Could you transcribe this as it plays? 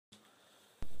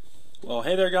Well,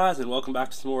 hey there guys, and welcome back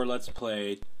to some more Let's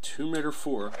Play Tomb Raider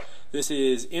 4. This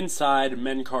is inside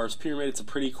Menkaure's pyramid. It's a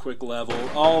pretty quick level.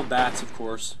 All bats, of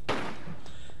course.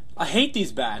 I hate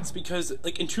these bats because,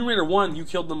 like, in Tomb Raider 1, you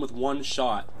killed them with one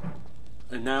shot.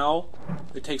 And now,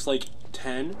 it takes, like,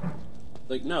 10.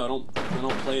 Like, no, I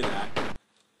don't play that.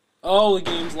 Oh, the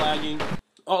game's lagging.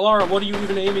 Oh, Lara, what are you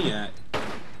even aiming at?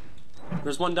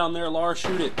 There's one down there. Lara,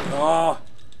 shoot it. Oh,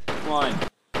 come on.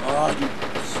 Oh, you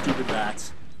stupid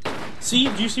bats. See,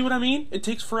 do you see what I mean? It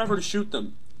takes forever to shoot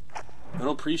them. I don't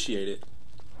appreciate it.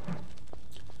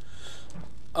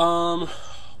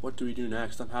 What do we do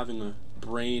next? I'm having a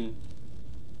brain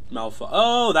malfunction.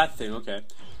 Oh, that thing, okay.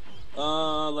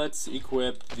 Let's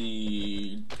equip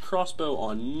the crossbow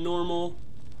on normal.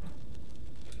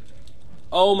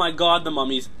 Oh my god, the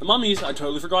mummies. The mummies! I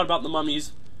totally forgot about the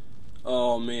mummies.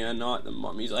 Oh man, not the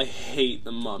mummies. I hate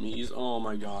the mummies. Oh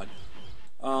my god.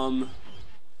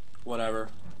 Whatever.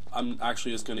 I'm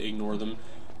actually just going to ignore them.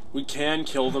 We can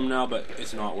kill them now, but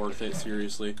it's not worth it,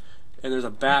 seriously. And there's a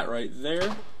bat right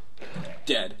there.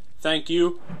 Dead. Thank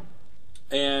you.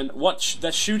 And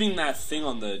that's shooting that thing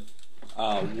on the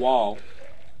wall.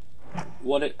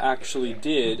 What it actually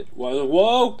did was...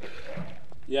 Whoa!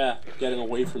 Yeah, getting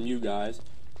away from you guys.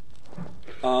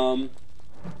 Alright,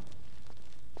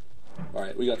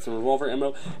 we got some revolver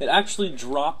ammo. It actually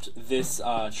dropped this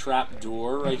trap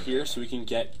door right here so we can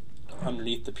get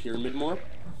underneath the pyramid more.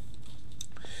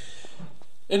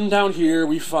 And down here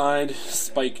we find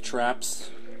spike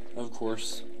traps, of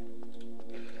course.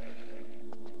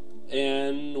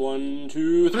 And 1,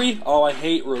 2, 3. Oh, I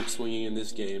hate rope swinging in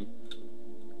this game.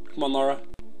 Come on, Lara.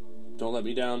 Don't let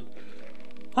me down.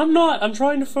 I'm not. I'm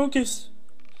trying to focus.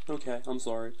 Okay, I'm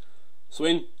sorry.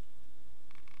 Swing.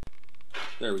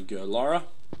 There we go, Lara.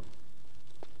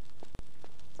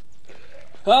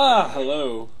 Ah,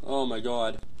 hello. Oh my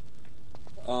god.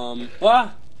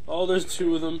 Oh, there's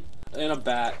two of them. And a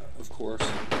bat, of course.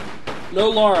 No,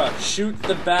 Lara, shoot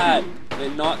the bat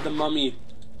and not the mummy.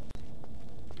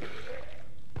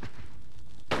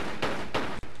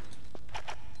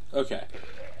 Okay.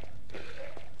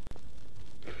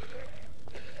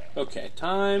 Okay,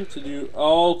 time to do...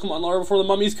 Oh, come on, Lara, before the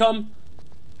mummies come.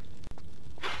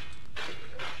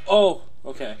 Oh,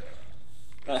 okay.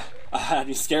 I had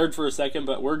me scared for a second,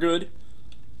 but we're good.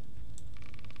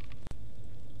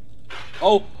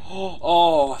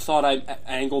 Oh, I thought I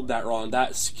angled that wrong.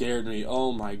 That scared me.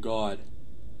 Oh my god.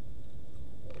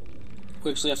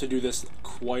 We actually have to do this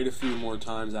quite a few more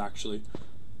times, actually.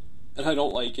 And I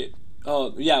don't like it.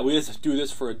 Oh, yeah, we just do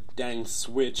this for a dang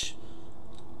switch.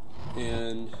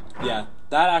 And, yeah,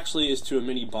 that actually is to a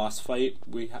mini boss fight.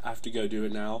 We have to go do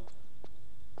it now.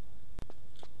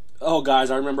 Oh,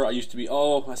 guys, I remember I used to be...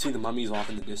 Oh, I see the mummies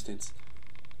off in the distance.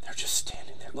 They're just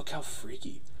standing there. Look how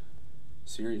freaky.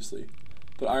 Seriously.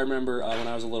 But I remember when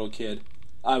I was a little kid,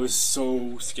 I was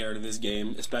so scared of this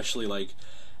game, especially like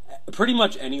pretty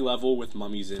much any level with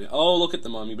mummies in it. Oh, look at the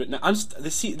mummy! But now they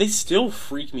still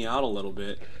freak me out a little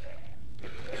bit.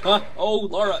 Oh,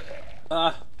 Lara!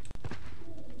 And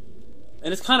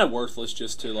it's kind of worthless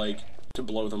just to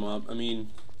blow them up. I mean,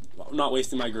 I'm not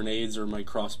wasting my grenades or my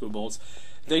crossbow bolts.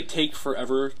 They take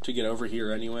forever to get over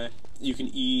here anyway. You can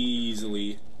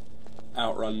easily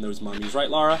outrun those mummies,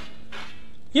 right, Lara?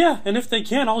 Yeah, and if they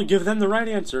can, I'll give them the right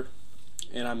answer.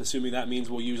 And I'm assuming that means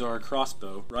we'll use our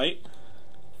crossbow, right?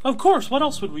 Of course, what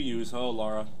else would we use? Oh,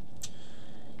 Lara.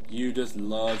 You just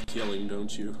love killing,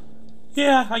 don't you?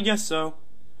 Yeah, I guess so.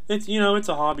 It's, you know, it's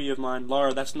a hobby of mine.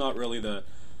 Lara, that's not really the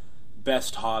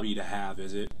best hobby to have,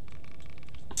 is it?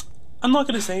 I'm not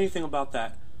going to say anything about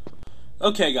that.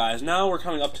 Okay, guys, now we're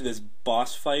coming up to this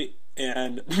boss fight,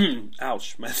 and...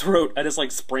 ouch, my throat. I just,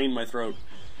 like, sprained my throat.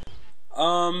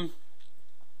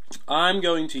 I'm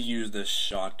going to use this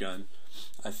shotgun,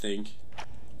 I think.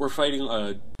 We're fighting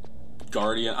a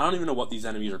guardian. I don't even know what these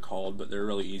enemies are called, but they're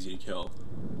really easy to kill.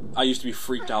 I used to be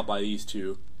freaked out by these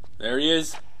two. There he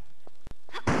is.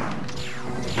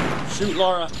 Shoot,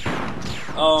 Lara.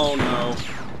 Oh, no.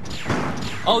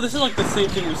 Oh, this is like the same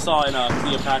thing we saw in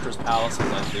Cleopatra's palaces,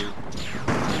 I think.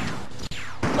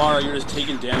 Lara, you're just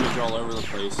taking damage all over the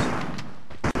place.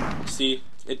 See?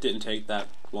 It didn't take that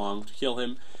long to kill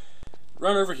him.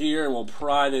 Run over here and we'll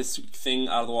pry this thing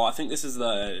out of the wall. I think this is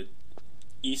the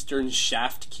eastern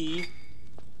shaft key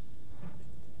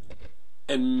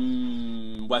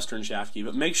and western shaft key.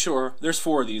 But make sure, there's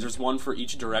 4 of these. There's one for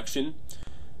each direction.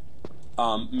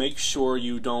 Make sure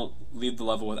you don't leave the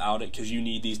level without it because you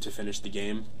need these to finish the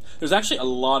game. There's actually a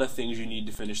lot of things you need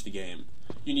to finish the game.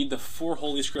 You need the 4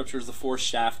 holy scriptures, the 4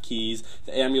 shaft keys,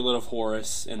 the amulet of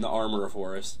Horus, and the armor of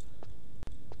Horus.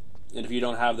 And if you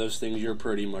don't have those things, you're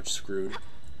pretty much screwed.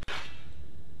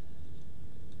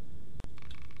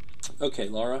 Okay,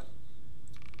 Laura.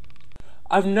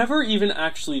 I've never even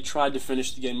actually tried to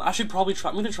finish the game. I should probably try.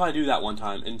 I'm going to try to do that one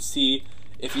time and see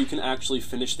if you can actually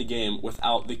finish the game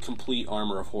without the complete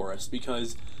armor of Horus,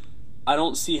 because I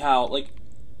don't see how, like,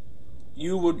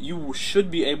 you should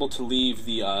be able to leave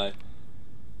the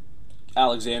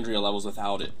Alexandria levels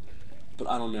without it, but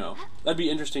I don't know. That'd be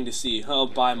interesting to see. Oh,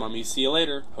 bye, Mummy. See you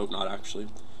later. Hope not, actually.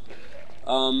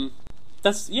 I'm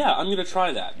gonna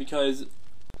try that, because,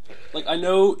 like, I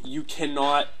know you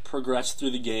cannot progress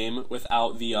through the game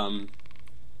without the,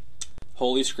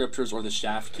 Holy Scriptures or the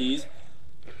Shaft Keys,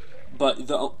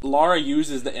 but Lara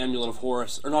uses the Amulet of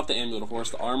Horus, or not the Amulet of Horus,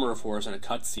 the Armor of Horus in a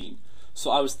cutscene. So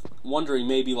I was wondering,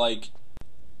 maybe, like,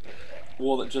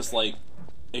 will it just, like,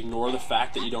 ignore the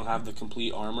fact that you don't have the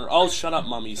complete armor? Oh, shut up,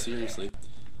 Mummy, seriously.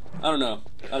 I don't know.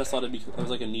 I just thought it was,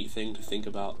 like, a neat thing to think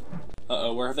about.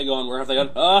 Uh-oh, where have they gone? Where have they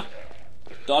gone?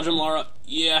 Dodge him, Lara.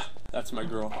 Yeah, that's my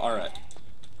girl. Alright.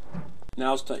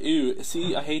 Now it's time. Ew,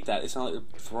 see, I hate that. It sounds like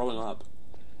they're throwing up.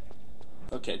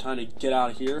 Okay, time to get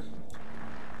out of here.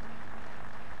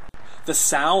 The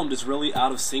sound is really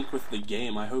out of sync with the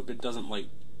game. I hope it doesn't, like,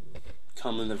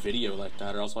 come in the video like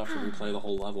that, or else I'll have to replay the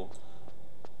whole level.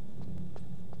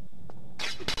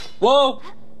 Whoa!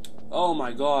 Oh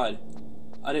my god.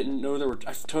 I didn't know there were...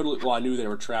 I knew they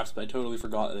were traps, but I totally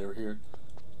forgot that they were here.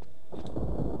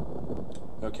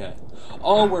 Okay.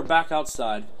 Oh, we're back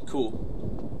outside. Cool.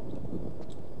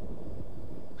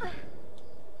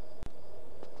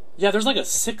 Yeah, there's like a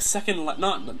 6-second...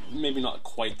 maybe not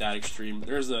quite that extreme, but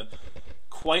there's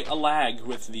quite a lag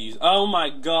with these. Oh my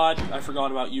god, I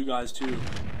forgot about you guys too.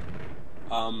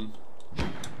 What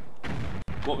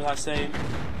was I saying?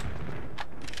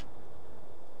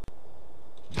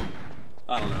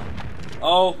 I don't know.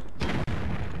 Oh!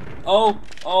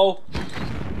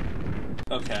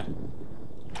 Okay.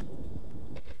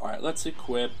 Alright, let's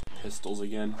equip pistols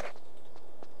again.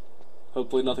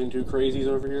 Hopefully nothing too crazy is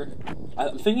over here.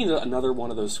 I'm thinking that another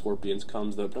one of those scorpions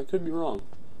comes, though, but I could be wrong.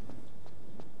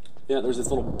 Yeah, there's this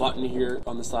little button here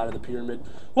on the side of the pyramid.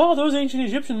 Wow, those ancient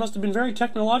Egyptians must have been very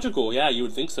technological. Yeah, you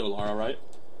would think so, Lara, right?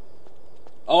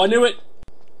 Oh, I knew it!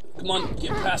 Come on,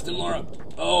 get past him, Lara.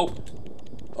 Oh,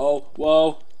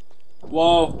 whoa.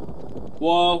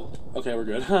 Whoa. Okay, we're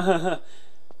good. I'm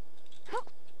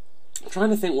trying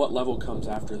to think what level comes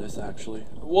after this, actually.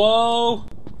 Whoa!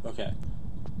 Okay.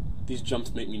 These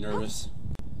jumps make me nervous.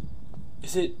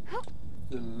 Is it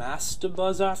the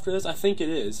Mastabuzz after this? I think it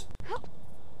is.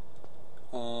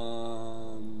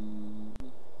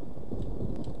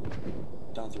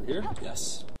 Down through here?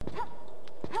 Yes.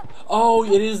 Oh,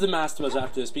 it is the Mastabuzz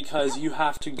after this, because you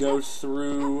have to go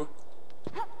through...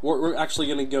 We're actually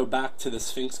going to go back to the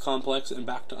Sphinx complex and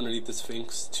back to underneath the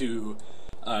Sphinx to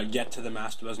get to the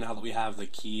Mastabuzz now that we have the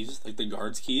keys, like the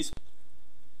guard's keys.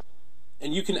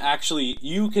 And you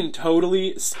can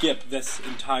totally skip this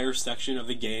entire section of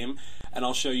the game, and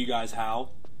I'll show you guys how.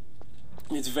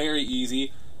 It's very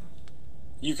easy.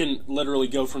 You can literally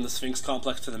go from the Sphinx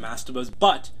complex to the Mastabuzz,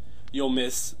 but you'll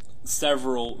miss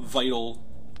several vital,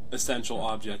 essential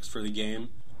objects for the game.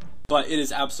 But it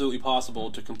is absolutely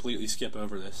possible to completely skip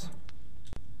over this.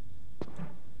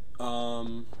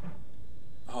 Oh,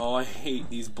 I hate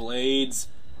these blades.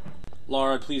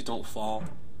 Lara, please don't fall.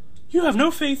 You have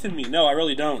no faith in me. No, I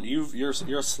really don't. You're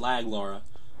a slag, Lara.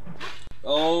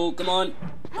 Oh, come on.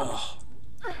 Ugh.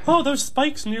 Oh, those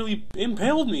spikes nearly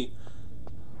impaled me.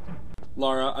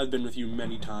 Lara, I've been with you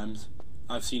many times.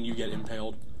 I've seen you get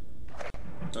impaled.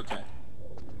 Okay.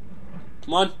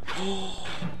 Come on.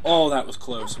 Oh, that was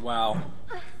close. Wow.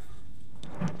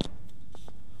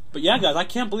 But yeah, guys, I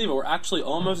can't believe it. We're actually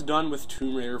almost done with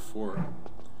Tomb Raider 4.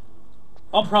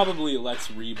 I'll probably Let's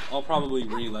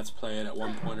Play it at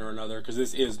one point or another, because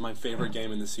this is my favorite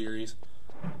game in the series.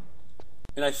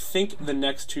 And I think the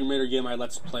next Tomb Raider game I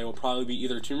Let's Play will probably be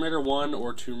either Tomb Raider 1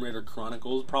 or Tomb Raider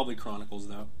Chronicles. Probably Chronicles,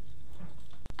 though.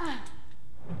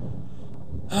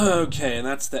 Okay, and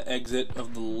that's the exit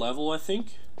of the level, I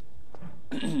think.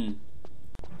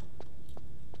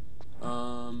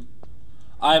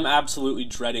 I'm absolutely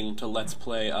dreading to Let's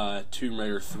Play Tomb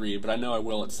Raider 3, but I know I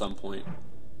will at some point.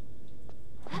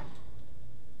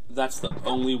 That's the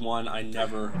only one I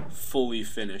never fully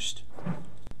finished.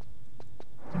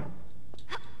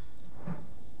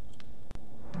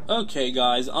 Okay,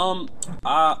 guys,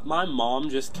 my mom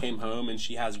just came home and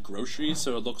she has groceries,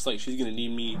 so it looks like she's gonna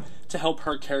need me to help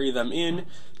her carry them in.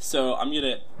 So I'm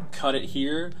gonna cut it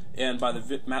here, and by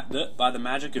the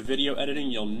magic of video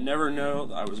editing, you'll never know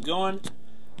that I was gone.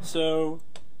 So,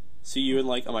 see you in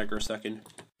like a microsecond.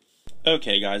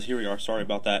 Okay, guys, here we are. Sorry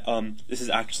about that. This is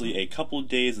actually a couple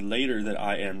days later that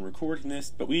I am recording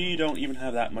this, but we don't even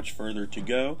have that much further to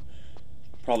go.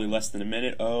 Probably less than a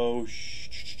minute. Oh,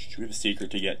 we have a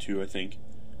secret to get to, I think.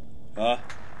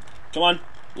 Come on,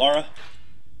 Lara.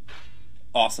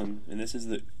 Awesome. And this is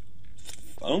the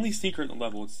only secret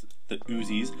level. It's the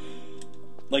Uzis.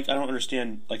 Like, I don't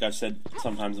understand, like I've said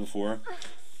sometimes before,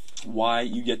 why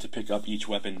you get to pick up each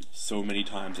weapon so many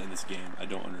times in this game. I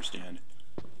don't understand.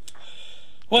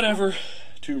 Whatever.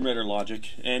 Tomb Raider logic.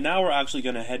 And now we're actually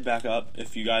going to head back up.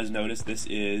 If you guys notice, this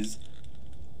is,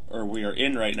 or we are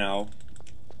in right now,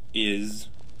 is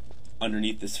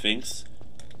underneath the Sphinx.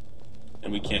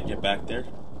 And we can't get back there.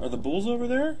 Are the bulls over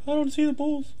there? I don't see the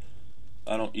bulls.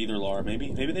 I don't either, Lara.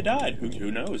 Maybe they died.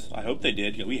 Who knows? I hope they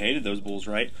did. We hated those bulls,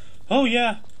 right? Oh,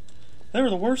 yeah. They were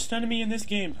the worst enemy in this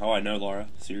game. Oh, I know, Lara.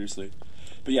 Seriously.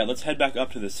 But yeah, let's head back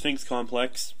up to the Sphinx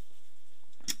complex.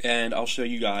 And I'll show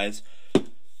you guys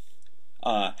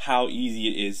how easy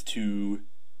it is to...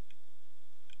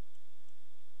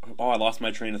 Oh, I lost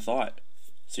my train of thought.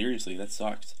 Seriously, that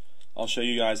sucks. I'll show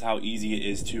you guys how easy it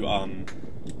is to,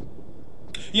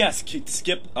 yes,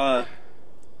 skip,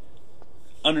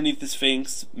 underneath the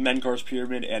Sphinx, Menkaure's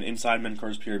Pyramid, and inside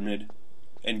Menkaure's Pyramid,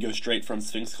 and go straight from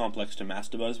Sphinx Complex to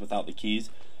Mastabuzz without the keys.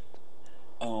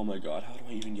 Oh my god, how do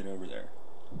I even get over there?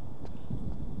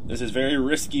 This is very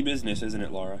risky business, isn't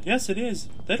it, Lara? Yes, it is.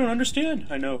 They don't understand.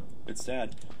 I know. It's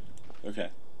sad. Okay.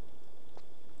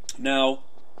 Now,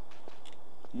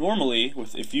 normally,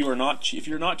 if you're not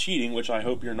cheating, which I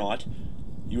hope you're not,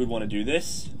 you would want to do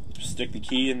this. Stick the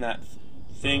key in that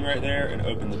thing right there and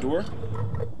open the door.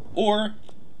 Or,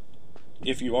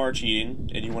 if you are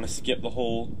cheating and you want to skip the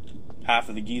whole half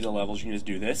of the Giza levels, you can just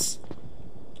do this.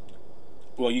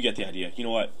 Well, you get the idea. You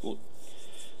know what? Well,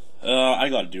 I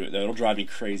gotta do it, though. It'll drive me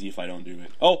crazy if I don't do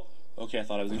it. Oh! Okay, I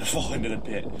thought I was gonna fall into the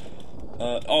pit.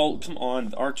 Oh, come on.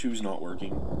 R2's not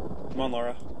working. Come on,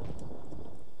 Lara.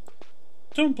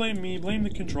 Don't blame me. Blame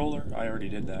the controller. I already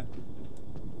did that.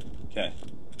 Okay.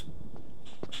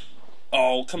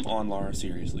 Oh, come on, Lara.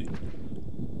 Seriously.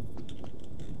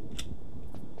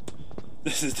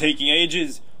 This is taking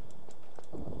ages.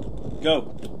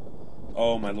 Go.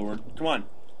 Oh, my lord. Come on.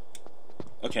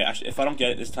 Okay, actually, if I don't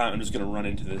get it this time, I'm just going to run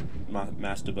into the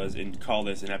Mastabuzz and call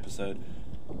this an episode.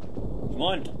 Come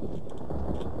on.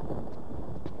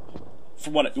 For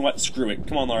what? Screw it.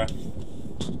 Come on, Lara.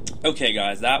 Okay,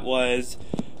 guys, that was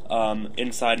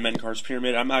inside Menkaure's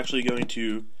Pyramid. I'm actually going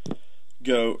to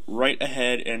go right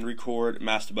ahead and record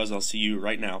Mastabuzz. I'll see you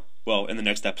right now. Well, in the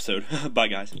next episode. Bye,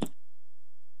 guys.